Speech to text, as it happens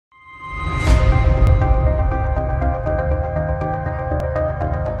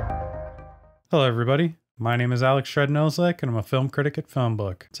Hello everybody, my name is Alex Shrednoslek and I'm a film critic at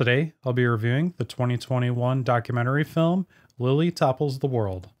Filmbook. Today I'll be reviewing the 2021 documentary film Lily Topples the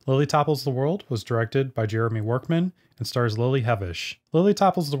World. Lily Topples the World was directed by Jeremy Workman and stars Lily Hevish. Lily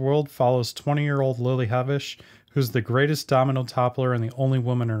Topples the World follows 20-year-old Lily Hevish, who's the greatest domino toppler and the only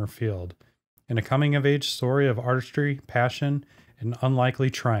woman in her field, in a coming-of-age story of artistry, passion, and unlikely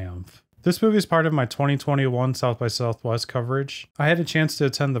triumph. This movie is part of my 2021 South by Southwest coverage. I had a chance to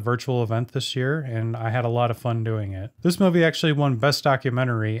attend the virtual event this year, and I had a lot of fun doing it. This movie actually won Best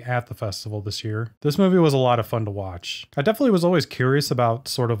Documentary at the festival this year. This movie was a lot of fun to watch. I definitely was always curious about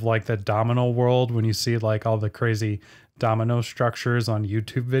sort of like the domino world when you see like all the crazy domino structures on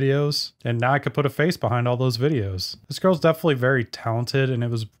YouTube videos, and now I could put a face behind all those videos. This girl's definitely very talented, and it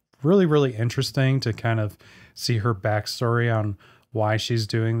was really interesting to kind of see her backstory on why she's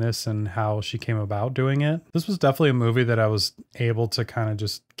doing this and how she came about doing it. This was definitely a movie that I was able to kind of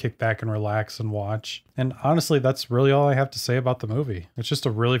just kick back and relax and watch. And honestly, that's really all I have to say about the movie. It's just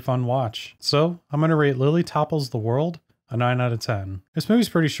a really fun watch. So I'm going to rate Lily Topples the World a 9 out of 10. This movie's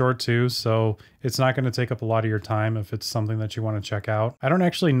pretty short too, so it's not going to take up a lot of your time if it's something that you want to check out. I don't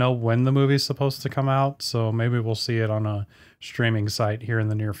actually know when the movie's supposed to come out, so maybe we'll see it on a streaming site here in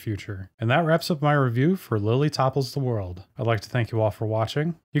the near future. And that wraps up my review for Lily Topples the World. I'd like to thank you all for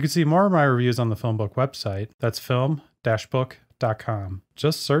watching. You can see more of my reviews on the Filmbook website. That's film-book.com.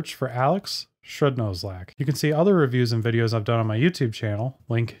 Just search for Alex Shrednoslek. You can see other reviews and videos I've done on my YouTube channel,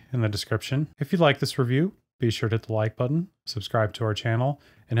 link in the description. If you like this review, be sure to hit the like button, subscribe to our channel,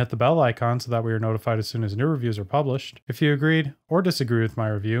 and hit the bell icon so that we are notified as soon as new reviews are published. If you agreed or disagree with my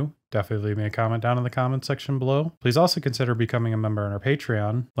review, definitely leave me a comment down in the comment section below. Please also consider becoming a member on our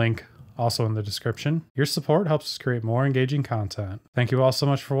Patreon, link also in the description. Your support helps us create more engaging content. Thank you all so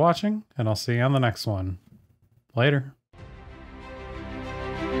much for watching, and I'll see you on the next one. Later.